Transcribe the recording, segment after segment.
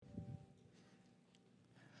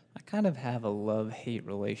kind of have a love-hate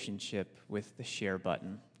relationship with the share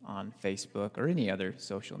button on Facebook or any other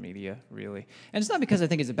social media, really. And it's not because I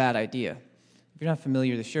think it's a bad idea. If you're not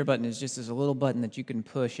familiar, the share button is just as a little button that you can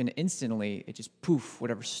push, and instantly it just poof,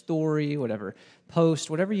 whatever story, whatever post,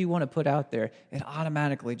 whatever you want to put out there, it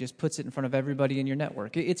automatically just puts it in front of everybody in your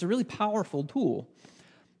network. It's a really powerful tool.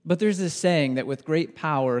 But there's this saying that with great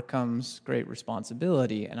power comes great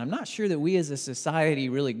responsibility, and I'm not sure that we as a society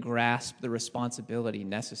really grasp the responsibility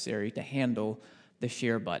necessary to handle the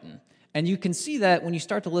share button. And you can see that when you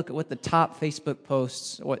start to look at what the top Facebook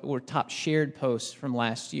posts or top shared posts from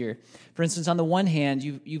last year. For instance, on the one hand,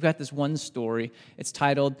 you've got this one story. It's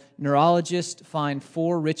titled, "Neurologists Find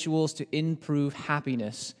 4 Rituals to Improve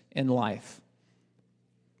Happiness in Life."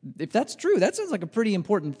 If that's true, that sounds like a pretty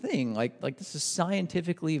important thing. Like this is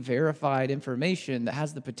scientifically verified information that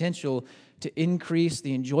has the potential to increase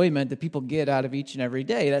the enjoyment that people get out of each and every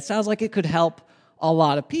day. That sounds like it could help a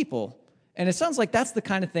lot of people. And it sounds like that's the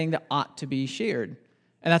kind of thing that ought to be shared.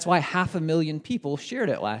 And that's why 500,000 people shared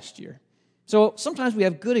it last year. So sometimes we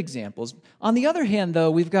have good examples. On the other hand, though,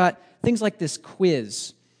 we've got things like this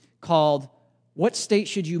quiz called, "What state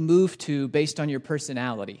should you move to based on your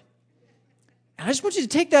personality?" I just want you to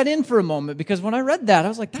take that in for a moment, because when I read that, I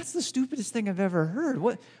was like, that's the stupidest thing I've ever heard.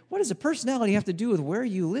 What does a personality have to do with where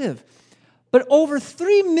you live? But over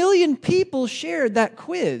 3 million people shared that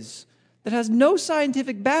quiz that has no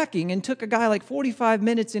scientific backing and took a guy like 45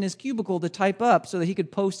 minutes in his cubicle to type up so that he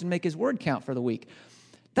could post and make his word count for the week.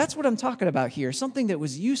 That's what I'm talking about here. Something that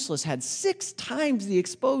was useless had 6 times the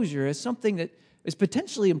exposure as something that is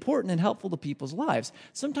potentially important and helpful to people's lives.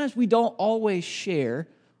 Sometimes we don't always share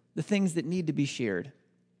the things that need to be shared.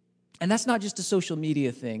 And that's not just a social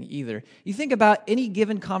media thing either. You think about any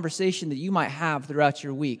given conversation that you might have throughout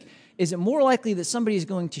your week. Is it more likely that somebody is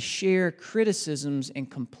going to share criticisms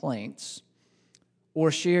and complaints,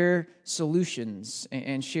 or share solutions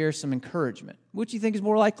and share some encouragement? Which do you think is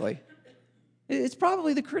more likely? It's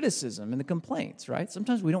probably the criticism and the complaints, right?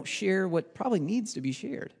 Sometimes we don't share what probably needs to be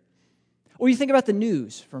shared. Or you think about the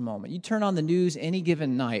news for a moment. You turn on the news any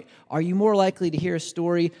given night. Are you more likely to hear a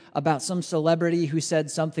story about some celebrity who said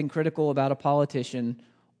something critical about a politician,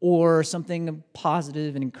 or something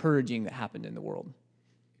positive and encouraging that happened in the world?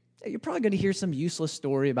 You're probably going to hear some useless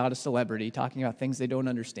story about a celebrity talking about things they don't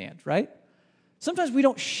understand, right? Sometimes we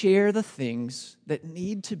don't share the things that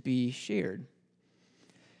need to be shared.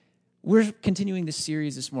 We're continuing this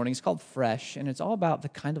series this morning. It's called Fresh, and it's all about the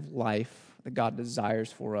kind of life that God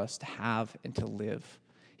desires for us to have and to live.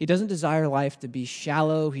 He doesn't desire life to be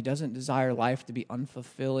shallow. He doesn't desire life to be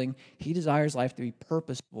unfulfilling. He desires life to be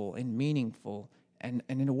purposeful and meaningful and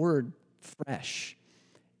in a word, fresh.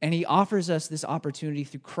 And he offers us this opportunity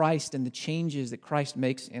through Christ and the changes that Christ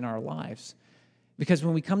makes in our lives. Because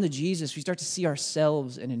when we come to Jesus, we start to see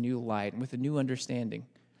ourselves in a new light and with a new understanding.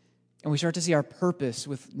 And we start to see our purpose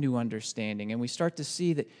with new understanding. And we start to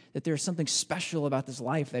see that there's something special about this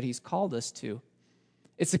life that he's called us to.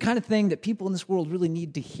 It's the kind of thing that people in this world really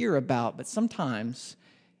need to hear about. But sometimes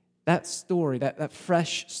that story, that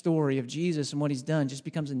fresh story of Jesus and what he's done just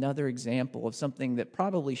becomes another example of something that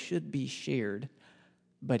probably should be shared,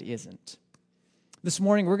 but isn't. This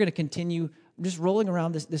morning, we're going to continue just rolling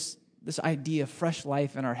around this idea of fresh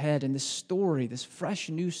life in our head, and this story, this fresh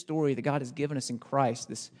new story that God has given us in Christ,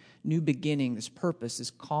 this new beginning, this purpose,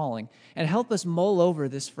 this calling, and help us mull over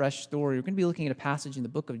this fresh story. We're going to be looking at a passage in the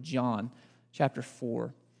book of John, chapter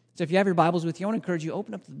 4. So if you have your Bibles with you, I want to encourage you,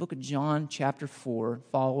 open up to the book of John, chapter 4,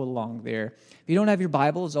 follow along there. If you don't have your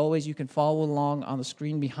Bible, as always, you can follow along on the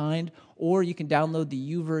screen behind, or you can download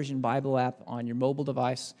the YouVersion Bible app on your mobile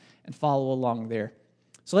device and follow along there.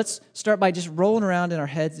 So let's start by just rolling around in our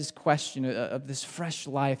heads this question of this fresh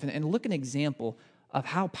life and look at an example of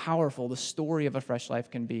how powerful the story of a fresh life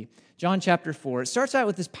can be. John chapter 4, it starts out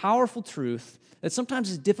with this powerful truth that sometimes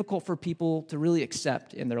is difficult for people to really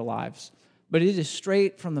accept in their lives. But it is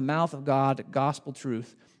straight from the mouth of God, gospel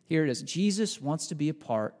truth. Here it is. Jesus wants to be a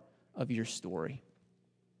part of your story.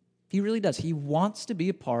 He really does. He wants to be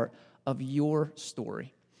a part of your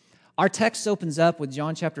story. Our text opens up with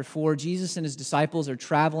John chapter 4. Jesus and his disciples are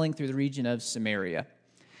traveling through the region of Samaria.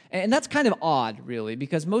 And that's kind of odd, really,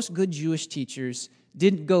 because most good Jewish teachers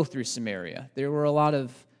didn't go through Samaria. There were a lot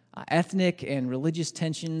of ethnic and religious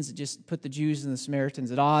tensions that just put the Jews and the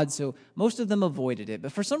Samaritans at odds, so most of them avoided it.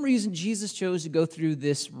 But for some reason, Jesus chose to go through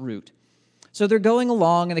this route. So they're going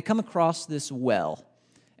along, and they come across this well.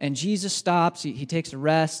 And Jesus stops, he takes a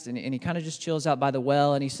rest, and he kind of just chills out by the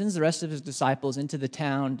well, and he sends the rest of his disciples into the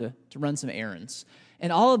town to run some errands.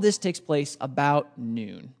 And all of this takes place about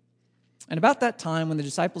noon. And about that time, when the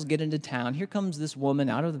disciples get into town, here comes this woman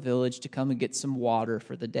out of the village to come and get some water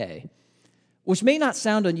for the day, which may not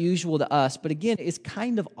sound unusual to us, but again, it's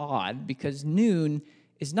kind of odd because noon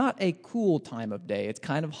is not a cool time of day. It's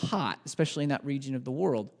kind of hot, especially in that region of the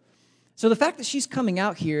world. So the fact that she's coming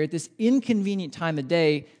out here at this inconvenient time of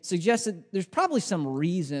day suggests that there's probably some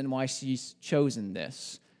reason why she's chosen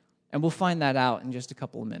this. And we'll find that out in just a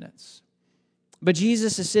couple of minutes. But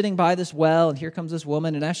Jesus is sitting by this well, and here comes this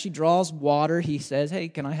woman, and as she draws water, he says, "Hey,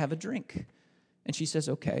 can I have a drink?" And she says,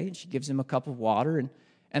 "Okay," and she gives him a cup of water,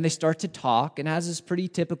 and they start to talk, and as is pretty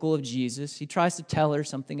typical of Jesus, he tries to tell her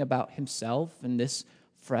something about himself and this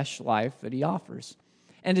fresh life that he offers.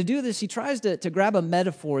 And to do this, he tries to grab a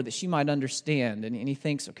metaphor that she might understand, and he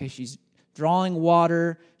thinks, okay, she's drawing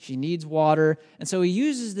water, she needs water, and so he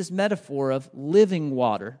uses this metaphor of living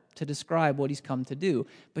water to describe what he's come to do,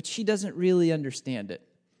 but she doesn't really understand it.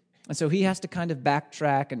 And so he has to kind of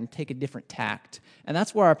backtrack and take a different tact. And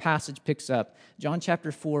that's where our passage picks up. John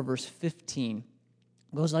chapter 4, verse 15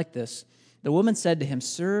 goes like this. The woman said to him,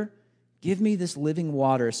 "Sir, give me this living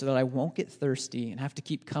water so that I won't get thirsty and have to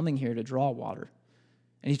keep coming here to draw water."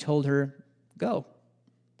 And he told her, "Go,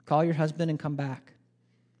 call your husband and come back."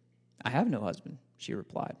 "I have no husband," she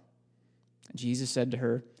replied. And Jesus said to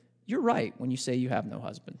her, "You're right when you say you have no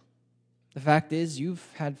husband. The fact is, you've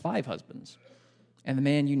had 5 husbands, and the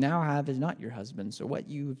man you now have is not your husband, so what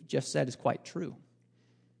you've just said is quite true."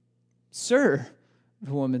 "Sir,"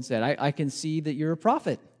 the woman said, I can see that you're a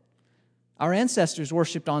prophet. Our ancestors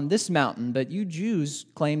worshipped on this mountain, but you Jews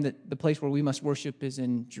claim that the place where we must worship is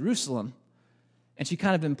in Jerusalem." And she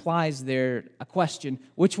kind of implies there a question,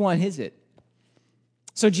 which one is it?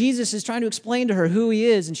 So Jesus is trying to explain to her who he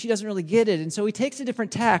is, and she doesn't really get it. And so he takes a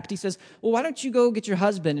different tact. He says, "Well, why don't you go get your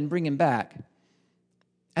husband and bring him back?"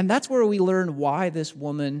 And that's where we learn why this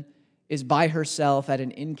woman is by herself at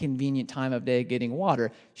an inconvenient time of day getting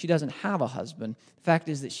water. She doesn't have a husband. The fact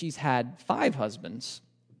is that she's had 5 husbands.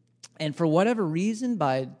 And for whatever reason,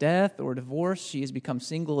 by death or divorce, she has become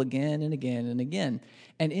single again and again and again.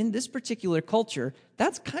 And in this particular culture,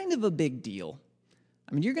 that's kind of a big deal.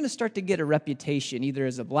 I mean, you're going to start to get a reputation either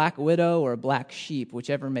as a black widow or a black sheep,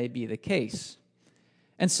 whichever may be the case.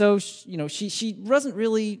 And so, she wasn't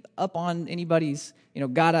really up on anybody's,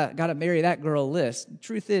 gotta marry that girl list. The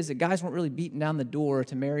truth is that guys weren't really beating down the door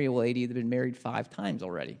to marry a lady that had been married 5 times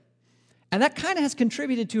already. And that kind of has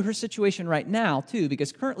contributed to her situation right now, too,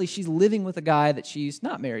 because currently she's living with a guy that she's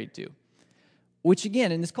not married to, which,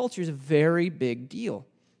 again, in this culture is a very big deal.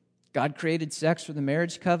 God created sex for the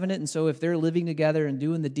marriage covenant, and so if they're living together and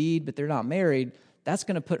doing the deed, but they're not married, that's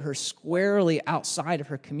going to put her squarely outside of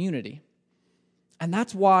her community. And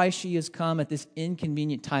that's why she has come at this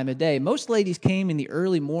inconvenient time of day. Most ladies came in the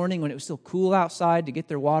early morning when it was still cool outside to get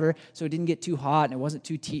their water, so it didn't get too hot and it wasn't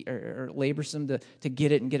too or laborsome to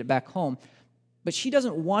get it and get it back home. But she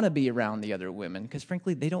doesn't want to be around the other women because,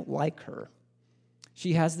 frankly, they don't like her.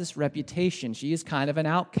 She has this reputation. She is kind of an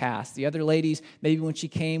outcast. The other ladies, maybe when she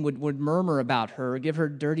came, would murmur about her or give her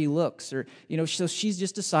dirty looks. Or, so she's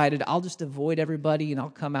just decided, I'll just avoid everybody and I'll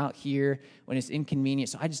come out here when it's inconvenient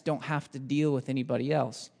so I just don't have to deal with anybody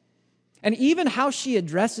else. And even how she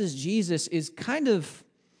addresses Jesus is kind of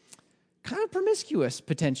promiscuous,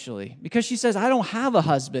 potentially, because she says, "I don't have a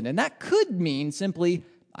husband." And that could mean simply,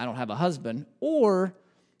 "I don't have a husband," or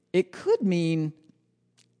it could mean,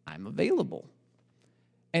 "I'm available."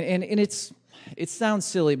 And it sounds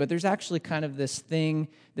silly, but there's actually kind of this thing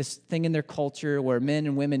in their culture where men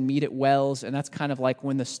and women meet at wells, and that's kind of like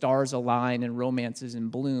when the stars align and romance is in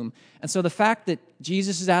bloom. And so the fact that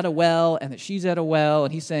Jesus is at a well and that she's at a well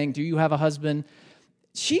and he's saying, "Do you have a husband?"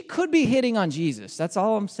 She could be hitting on Jesus. That's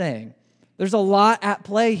all I'm saying. There's a lot at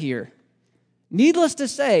play here. Needless to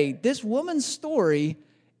say, this woman's story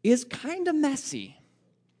is kind of messy.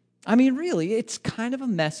 I mean, really, it's kind of a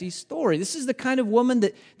messy story. This is the kind of woman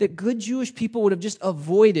that good Jewish people would have just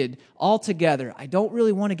avoided altogether. "I don't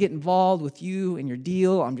really want to get involved with you and your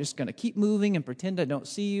deal. I'm just going to keep moving and pretend I don't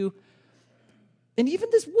see you." And even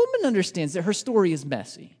this woman understands that her story is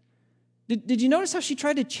messy. Did you notice how she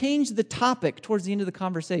tried to change the topic towards the end of the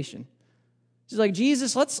conversation? She's like,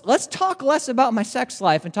 "Jesus, let's talk less about my sex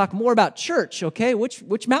life and talk more about church, okay?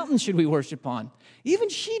 Which mountain should we worship on?" Even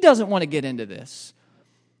she doesn't want to get into this.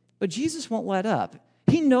 But Jesus won't let up.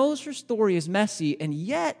 He knows her story is messy, and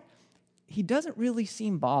yet he doesn't really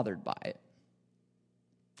seem bothered by it.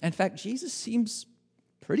 In fact, Jesus seems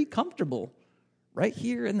pretty comfortable right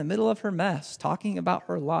here in the middle of her mess, talking about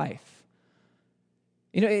her life.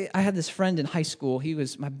 I had this friend in high school. He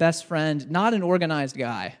was my best friend, not an organized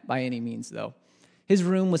guy by any means, though. His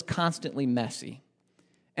room was constantly messy.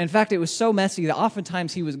 In fact, it was so messy that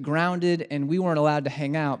oftentimes he was grounded and we weren't allowed to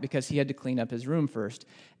hang out because he had to clean up his room first.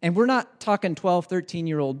 And we're not talking 12,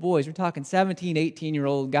 13-year-old boys. We're talking 17,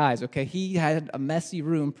 18-year-old guys, okay? He had a messy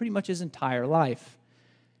room pretty much his entire life.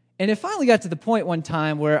 And it finally got to the point one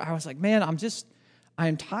time where I was like, man,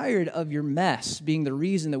 I'm tired of your mess being the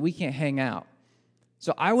reason that we can't hang out.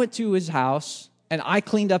 So I went to his house and I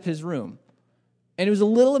cleaned up his room. And it was a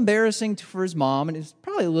little embarrassing for his mom, and it was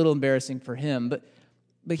probably a little embarrassing for him,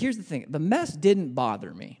 But here's the thing. The mess didn't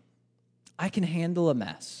bother me. I can handle a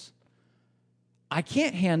mess. I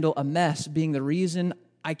can't handle a mess being the reason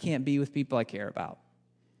I can't be with people I care about.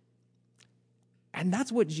 And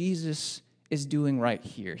that's what Jesus is doing right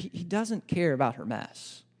here. He doesn't care about her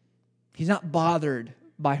mess. He's not bothered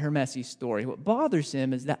by her messy story. What bothers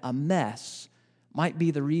him is that a mess might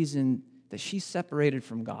be the reason that she's separated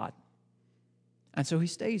from God. And so he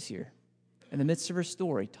stays here in the midst of her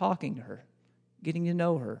story, talking to her, getting to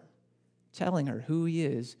know her, telling her who he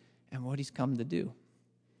is and what he's come to do.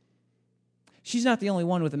 She's not the only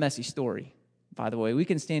one with a messy story, by the way. We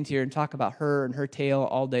can stand here and talk about her and her tale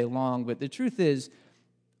all day long, but the truth is,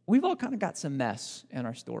 we've all kind of got some mess in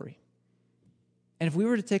our story. And if we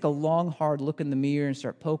were to take a long, hard look in the mirror and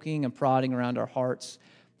start poking and prodding around our hearts,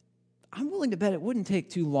 I'm willing to bet it wouldn't take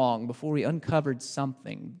too long before we uncovered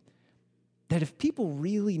something that if people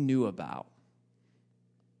really knew about,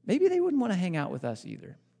 maybe they wouldn't want to hang out with us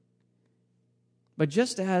either. But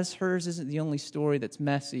just as hers isn't the only story that's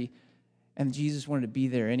messy, and Jesus wanted to be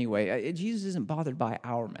there anyway, Jesus isn't bothered by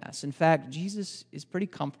our mess. In fact, Jesus is pretty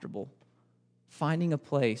comfortable finding a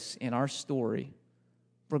place in our story,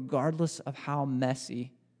 regardless of how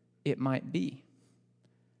messy it might be.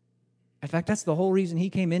 In fact, that's the whole reason he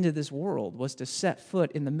came into this world, was to set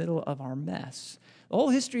foot in the middle of our mess. The whole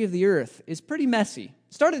history of the earth is pretty messy.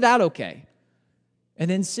 It started out okay. And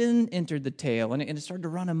then sin entered the tale, and it started to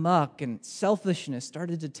run amok, and selfishness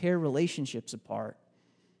started to tear relationships apart.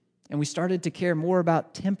 And we started to care more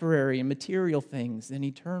about temporary and material things than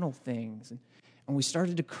eternal things. And we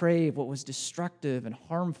started to crave what was destructive and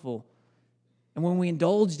harmful. And when we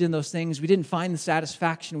indulged in those things, we didn't find the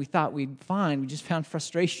satisfaction we thought we'd find. We just found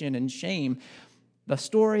frustration and shame. The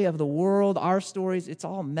story of the world, our stories, it's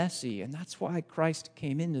all messy. And that's why Christ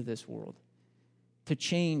came into this world, to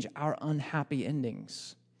change our unhappy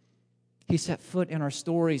endings. He set foot in our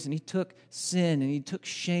stories, and he took sin, and he took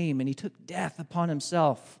shame, and he took death upon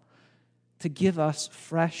himself to give us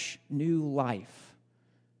fresh, new life.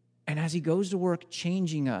 And as he goes to work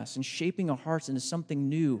changing us and shaping our hearts into something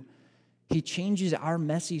new, he changes our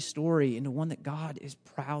messy story into one that God is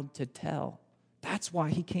proud to tell. That's why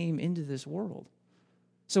he came into this world.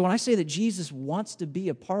 So when I say that Jesus wants to be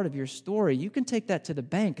a part of your story, you can take that to the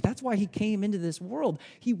bank. That's why he came into this world.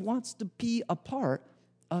 He wants to be a part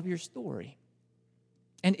of your story.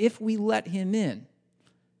 And if we let him in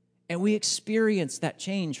and we experience that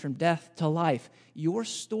change from death to life, your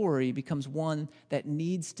story becomes one that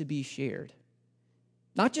needs to be shared.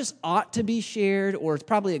 Not just ought to be shared, or it's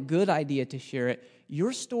probably a good idea to share it.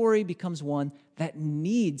 Your story becomes one that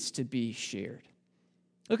needs to be shared.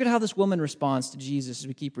 Look at how this woman responds to Jesus as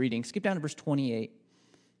we keep reading. Skip down to verse 28.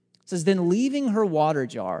 It says, "Then leaving her water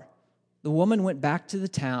jar, the woman went back to the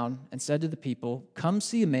town and said to the people, 'Come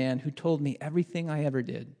see a man who told me everything I ever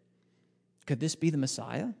did. Could this be the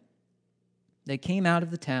Messiah?' They came out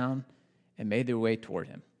of the town and made their way toward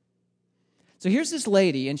him." So here's this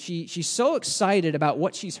lady, and she's so excited about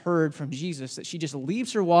what she's heard from Jesus that she just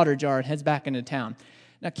leaves her water jar and heads back into town.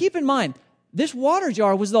 Now keep in mind, this water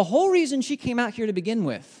jar was the whole reason she came out here to begin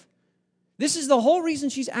with. This is the whole reason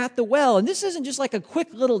she's at the well, and this isn't just like a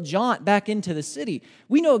quick little jaunt back into the city.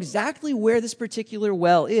 We know exactly where this particular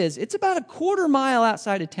well is. It's about a quarter mile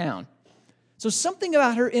outside of town. So something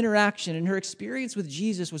about her interaction and her experience with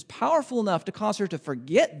Jesus was powerful enough to cause her to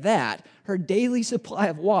forget that, her daily supply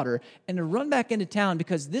of water, and to run back into town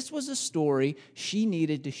because this was a story she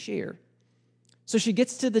needed to share. So she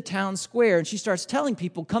gets to the town square and she starts telling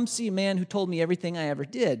people, "Come see a man who told me everything I ever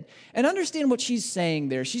did." And understand what she's saying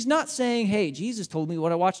there. She's not saying, "Hey, Jesus told me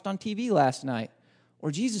what I watched on TV last night,"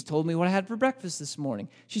 or "Jesus told me what I had for breakfast this morning."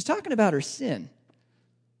 She's talking about her sin.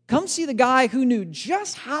 Come see the guy who knew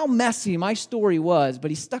just how messy my story was,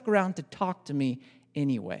 but he stuck around to talk to me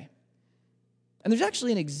anyway. And there's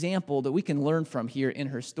actually an example that we can learn from here in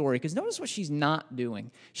her story, because notice what she's not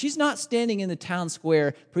doing. She's not standing in the town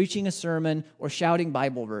square preaching a sermon or shouting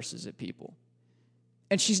Bible verses at people.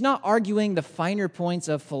 And she's not arguing the finer points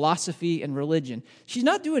of philosophy and religion. She's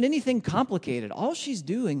not doing anything complicated. All she's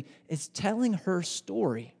doing is telling her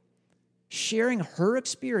story, sharing her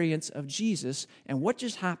experience of Jesus and what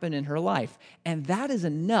just happened in her life. And that is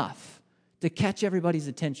enough to catch everybody's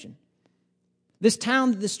attention. This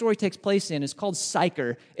town that this story takes place in is called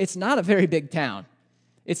Sychar. It's not a very big town.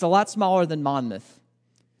 It's a lot smaller than Monmouth.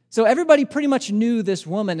 So everybody pretty much knew this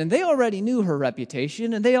woman, and they already knew her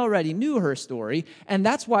reputation, and they already knew her story, and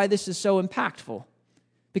that's why this is so impactful.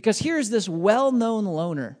 Because here's this well-known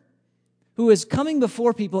loner who is coming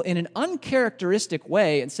before people in an uncharacteristic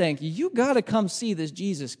way and saying, you got to come see this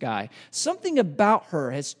Jesus guy. Something about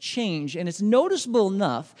her has changed, and it's noticeable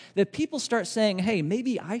enough that people start saying, hey,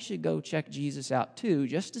 maybe I should go check Jesus out too,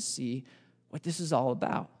 just to see what this is all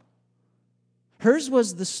about. Hers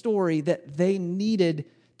was the story that they needed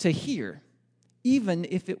to hear, even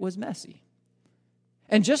if it was messy.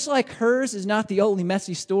 And just like hers is not the only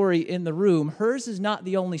messy story in the room, hers is not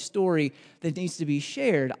the only story that needs to be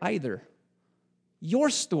shared either. Your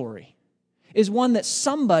story is one that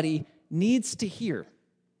somebody needs to hear.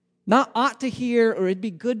 Not ought to hear or it'd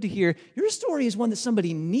be good to hear. Your story is one that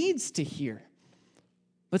somebody needs to hear.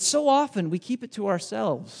 But so often we keep it to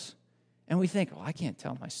ourselves and we think, I can't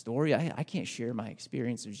tell my story. I can't share my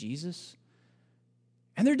experience of Jesus.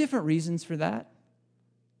 And there are different reasons for that.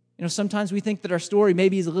 Sometimes we think that our story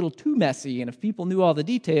maybe is a little too messy, and if people knew all the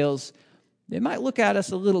details, they might look at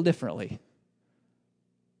us a little differently.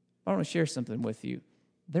 I want to share something with you.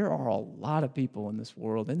 There are a lot of people in this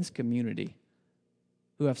world, in this community,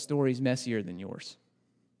 who have stories messier than yours.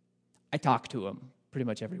 I talk to them pretty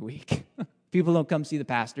much every week. People don't come see the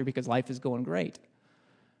pastor because life is going great.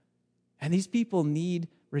 And these people need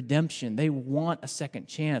redemption. They want a second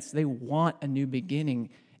chance. They want a new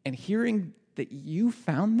beginning. And hearing that you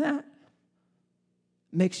found that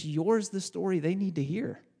makes yours the story they need to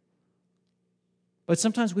hear. But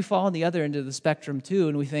sometimes we fall on the other end of the spectrum too,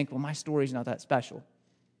 and we think, my story's not that special.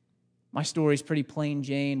 My story's pretty plain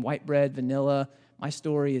Jane, white bread, vanilla. My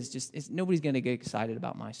story is nobody's going to get excited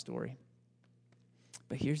about my story.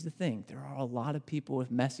 But here's the thing. There are a lot of people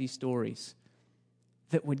with messy stories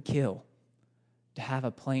that would kill to have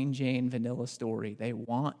a plain Jane vanilla story. They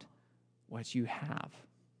want what you have,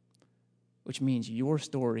 which means your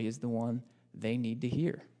story is the one they need to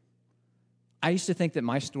hear. I used to think that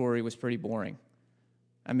my story was pretty boring.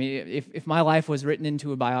 I mean, if my life was written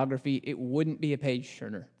into a biography, it wouldn't be a page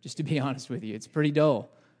turner, just to be honest with you. It's pretty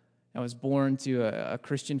dull. I was born to a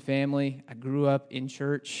Christian family. I grew up in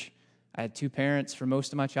church. I had two parents for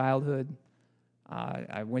most of my childhood.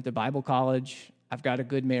 I went to Bible college. I've got a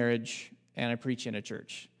good marriage, and I preach in a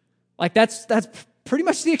church. Like, that's pretty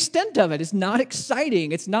much the extent of it. It's not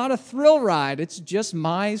exciting. It's not a thrill ride. It's just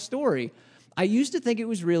my story. I used to think it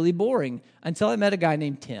was really boring until I met a guy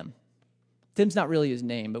named Tim. Tim's not really his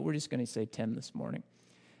name, but we're just going to say Tim this morning.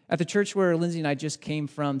 At the church where Lindsay and I just came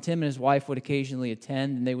from, Tim and his wife would occasionally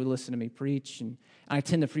attend, and they would listen to me preach. And I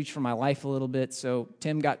tend to preach for my life a little bit, so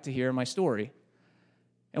Tim got to hear my story.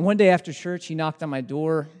 And one day after church, he knocked on my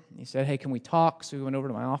door. He said, hey, can we talk? So we went over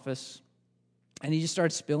to my office. And he just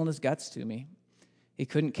started spilling his guts to me. He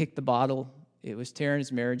couldn't kick the bottle. It was tearing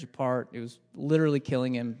his marriage apart. It was literally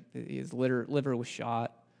killing him. His liver was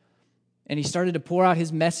shot. And he started to pour out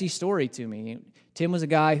his messy story to me. Tim was a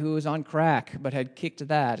guy who was on crack, but had kicked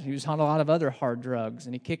that. He was on a lot of other hard drugs,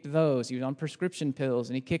 and he kicked those. He was on prescription pills,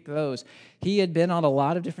 and he kicked those. He had been on a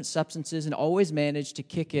lot of different substances and always managed to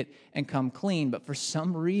kick it and come clean. But for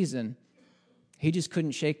some reason, he just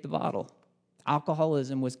couldn't shake the bottle.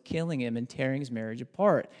 Alcoholism was killing him and tearing his marriage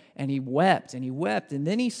apart. And he wept, and he wept. And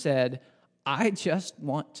then he said, I just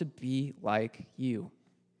want to be like you.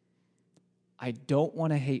 I don't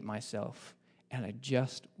want to hate myself, and I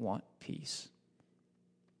just want peace.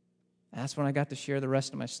 And that's when I got to share the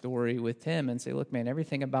rest of my story with him and say, look, man,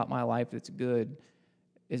 everything about my life that's good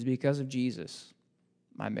is because of Jesus.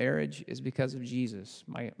 My marriage is because of Jesus.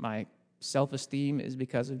 My self-esteem is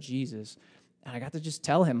because of Jesus. And I got to just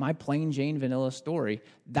tell him my plain Jane vanilla story.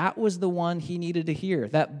 That was the one he needed to hear,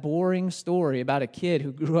 that boring story about a kid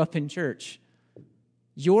who grew up in church.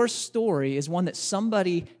 Your story is one that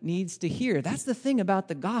somebody needs to hear. That's the thing about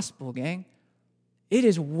the gospel, gang. It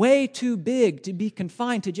is way too big to be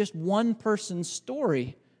confined to just one person's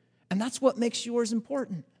story. And that's what makes yours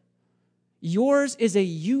important. Yours is a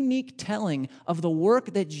unique telling of the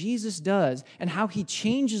work that Jesus does and how he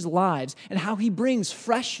changes lives and how he brings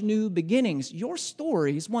fresh new beginnings. Your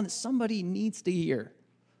story is one that somebody needs to hear.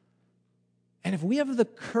 And if we have the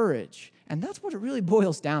courage, and that's what it really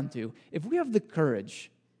boils down to, if we have the courage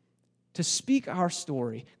to speak our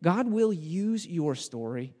story, God will use your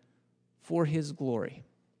story for his glory.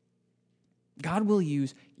 God will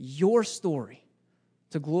use your story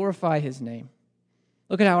to glorify his name.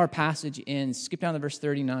 Look at how our passage ends. Skip down to verse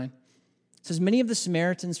 39. It says, many of the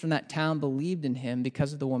Samaritans from that town believed in him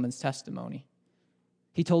because of the woman's testimony.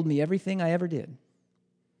 He told me everything I ever did."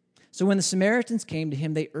 So when the Samaritans came to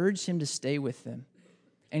him, they urged him to stay with them.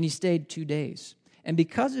 And he stayed 2 days. And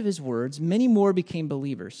because of his words, many more became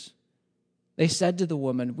believers. They said to the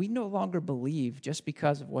woman, "We no longer believe just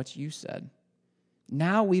because of what you said.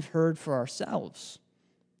 Now we've heard for ourselves,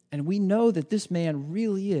 and we know that this man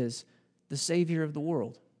really is the Savior of the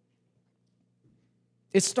world."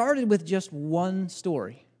 It started with just one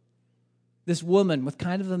story. This woman with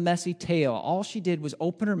kind of a messy tale. All she did was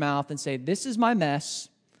open her mouth and say, "This is my mess.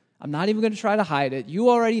 I'm not even going to try to hide it. You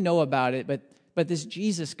already know about it, but this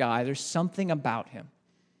Jesus guy, there's something about him."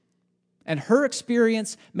 And her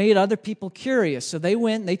experience made other people curious, so they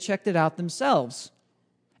went and they checked it out themselves.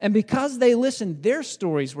 And because they listened, their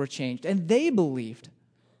stories were changed, and they believed.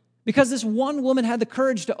 Because this one woman had the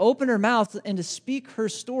courage to open her mouth and to speak her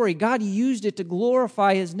story, God used it to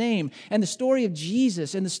glorify his name. And the story of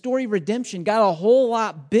Jesus and the story of redemption got a whole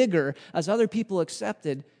lot bigger as other people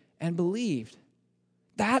accepted and believed.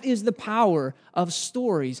 That is the power of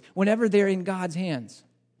stories whenever they're in God's hands.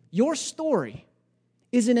 Your story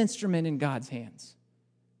is an instrument in God's hands.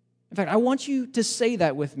 In fact, I want you to say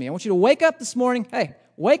that with me. I want you to wake up this morning. Hey,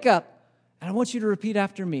 wake up, and I want you to repeat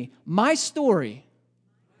after me. My story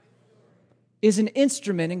is an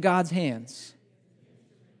instrument in God's hands.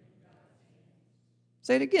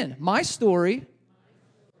 Say it again. My story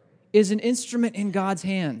is an instrument in God's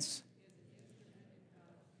hands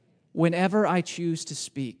whenever I choose to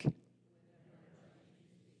speak.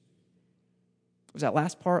 Was that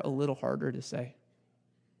last part a little harder to say?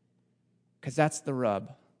 Because that's the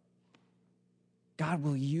rub. God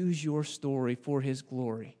will use your story for his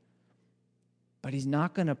glory. But he's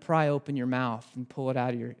not going to pry open your mouth and pull it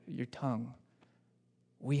out of your tongue.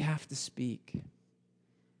 We have to speak.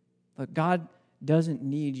 Look, God doesn't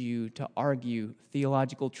need you to argue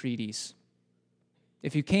theological treatises.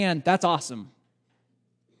 If you can, that's awesome.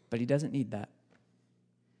 But he doesn't need that.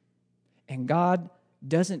 And God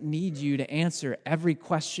doesn't need you to answer every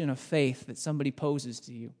question of faith that somebody poses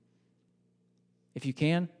to you. If you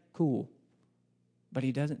can, cool. But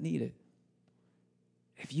he doesn't need it.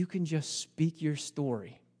 If you can just speak your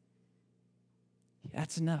story,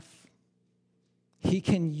 that's enough. He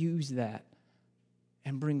can use that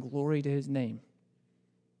and bring glory to his name.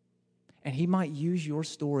 And he might use your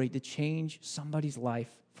story to change somebody's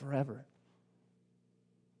life forever.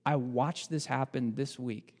 I watched this happen this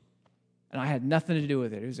week, and I had nothing to do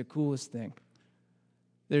with it. It was the coolest thing.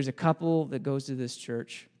 There's a couple that goes to this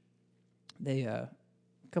church. They, a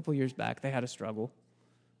couple years back, they had a struggle.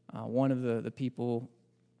 One of the people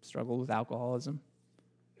struggled with alcoholism,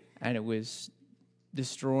 and it was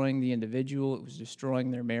destroying the individual. It was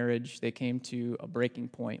destroying their marriage. They came to a breaking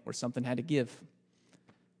point where something had to give.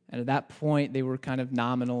 And at that point, they were kind of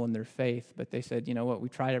nominal in their faith, but they said, you know what, we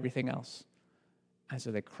tried everything else. And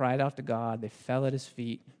so they cried out to God. They fell at his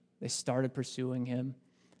feet. They started pursuing him,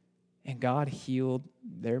 and God healed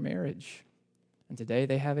their marriage. And today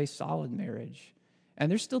they have a solid marriage. And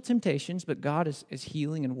there's still temptations, but God is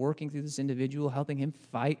healing and working through this individual, helping him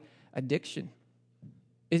fight addiction.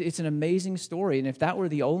 It's an amazing story, and if that were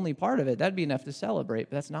the only part of it, that'd be enough to celebrate,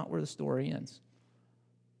 but that's not where the story ends.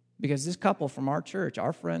 Because this couple from our church,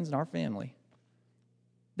 our friends and our family,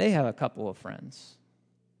 they have a couple of friends.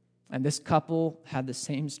 And this couple had the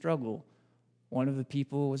same struggle. One of the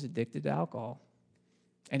people was addicted to alcohol,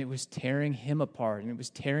 and it was tearing him apart, and it was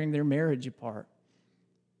tearing their marriage apart.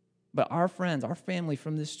 But our friends, our family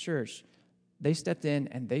from this church, they stepped in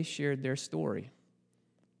and they shared their story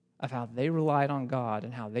of how they relied on God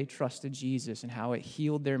and how they trusted Jesus and how it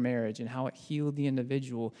healed their marriage and how it healed the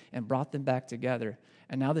individual and brought them back together.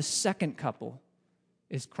 And now the second couple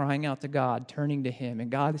is crying out to God, turning to him, and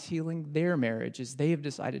God is healing their marriage as they have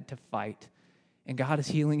decided to fight. And God is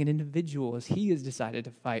healing an individual as he has decided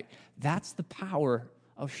to fight. That's the power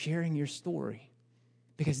of sharing your story.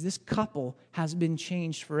 Because this couple has been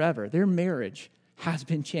changed forever. Their marriage has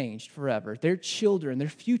been changed forever. Their children, their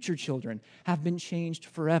future children, have been changed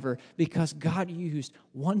forever because God used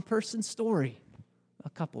one person's story, a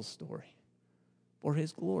couple's story, for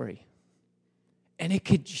his glory. And it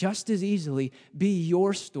could just as easily be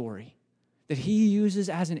your story that he uses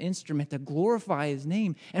as an instrument to glorify his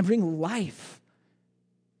name and bring life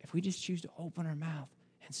if we just choose to open our mouth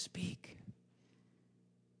and speak.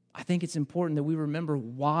 I think it's important that we remember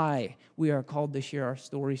why we are called to share our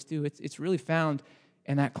stories too. It's really found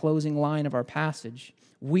in that closing line of our passage.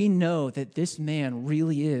 We know that this man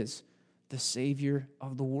really is the Savior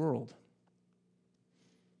of the world.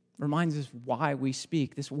 Reminds us why we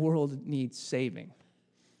speak. This world needs saving.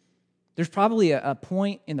 There's probably a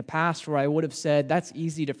point in the past where I would have said, that's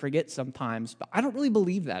easy to forget sometimes, but I don't really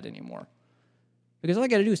believe that anymore. Because all I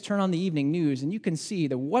got to do is turn on the evening news, and you can see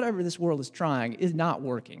that whatever this world is trying is not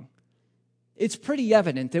working. It's pretty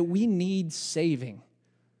evident that we need saving.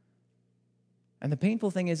 And the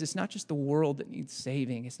painful thing is, it's not just the world that needs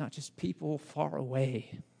saving. It's not just people far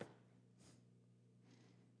away.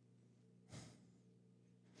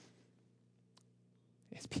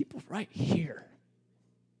 It's people right here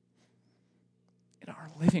in our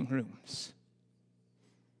living rooms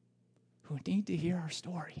who need to hear our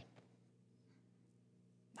story.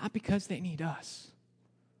 Not because they need us,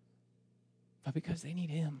 but because they need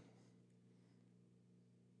Him.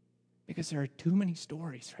 Because there are too many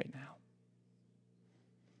stories right now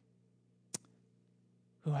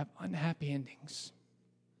who have unhappy endings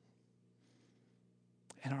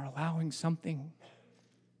and are allowing something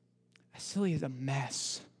as silly as a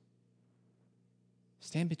mess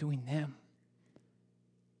stand between them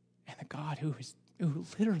and the God who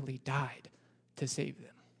literally died to save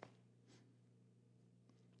them.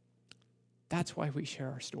 That's why we share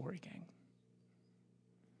our story, gang.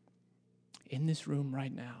 In this room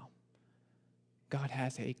right now, God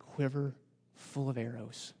has a quiver full of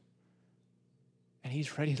arrows, and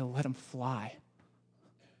He's ready to let them fly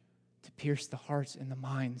to pierce the hearts and the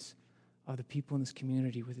minds of the people in this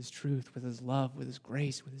community with His truth, with His love, with His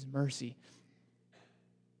grace, with His mercy.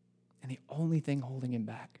 And the only thing holding Him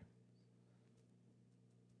back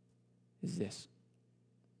is this.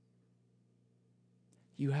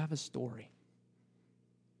 You have a story.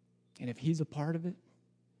 And if He's a part of it,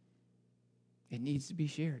 it needs to be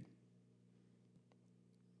shared.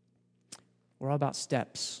 We're all about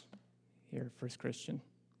steps here at First Christian.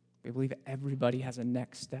 We believe everybody has a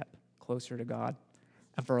next step closer to God.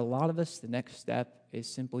 And for a lot of us, the next step is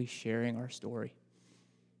simply sharing our story.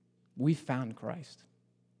 We found Christ.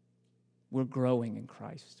 We're growing in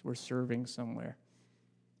Christ. We're serving somewhere.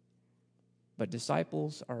 But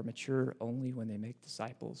disciples are mature only when they make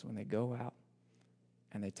disciples, when they go out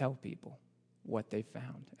and they tell people what they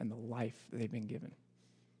found and the life they've been given.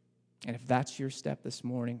 And if that's your step this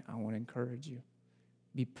morning, I want to encourage you.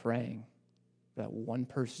 Be praying for that one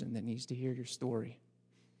person that needs to hear your story.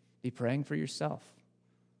 Be praying for yourself.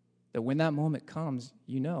 That when that moment comes,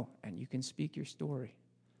 you know, and you can speak your story.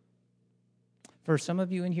 For some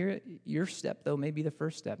of you in here, your step, though, may be the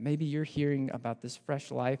first step. Maybe you're hearing about this fresh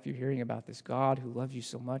life. You're hearing about this God who loves you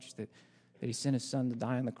so much that He sent His Son to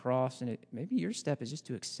die on the cross. And maybe your step is just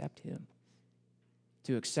to accept Him.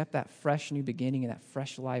 To accept that fresh new beginning and that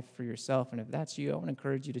fresh life for yourself. And if that's you, I want to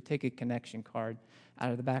encourage you to take a connection card out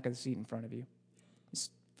of the back of the seat in front of you. Just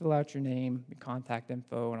fill out your name, your contact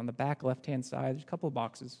info, and on the back left-hand side, there's a couple of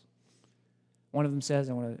boxes. One of them says,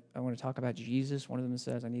 I want to talk about Jesus. One of them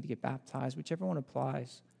says, I need to get baptized. Whichever one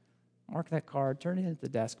applies, mark that card, turn it in at the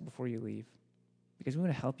desk before you leave. Because we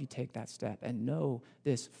want to help you take that step and know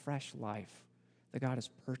this fresh life that God has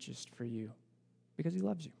purchased for you because He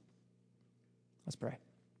loves you. Let's pray.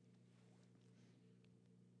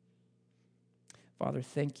 Father,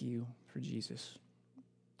 thank you for Jesus,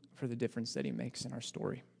 for the difference that He makes in our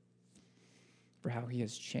story, for how He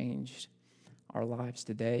has changed our lives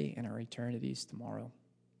today and our eternities tomorrow.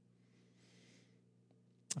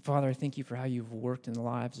 Father, I thank you for how you've worked in the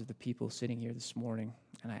lives of the people sitting here this morning,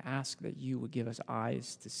 and I ask that you would give us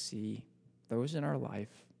eyes to see those in our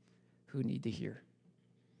life who need to hear.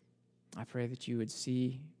 I pray that you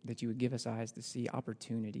would give us eyes to see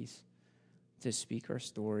opportunities to speak our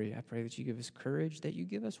story. I pray that you give us courage, that you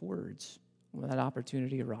give us words when that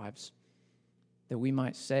opportunity arrives, that we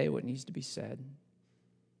might say what needs to be said,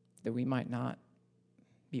 that we might not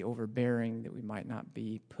be overbearing, that we might not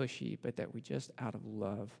be pushy, but that we just out of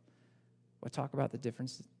love will talk about the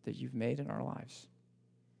difference that you've made in our lives.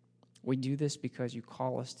 We do this because you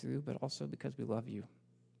call us to, but also because we love you,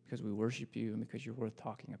 because we worship you, and because you're worth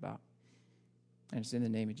talking about. And it's in the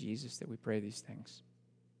name of Jesus that we pray these things.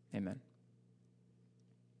 Amen.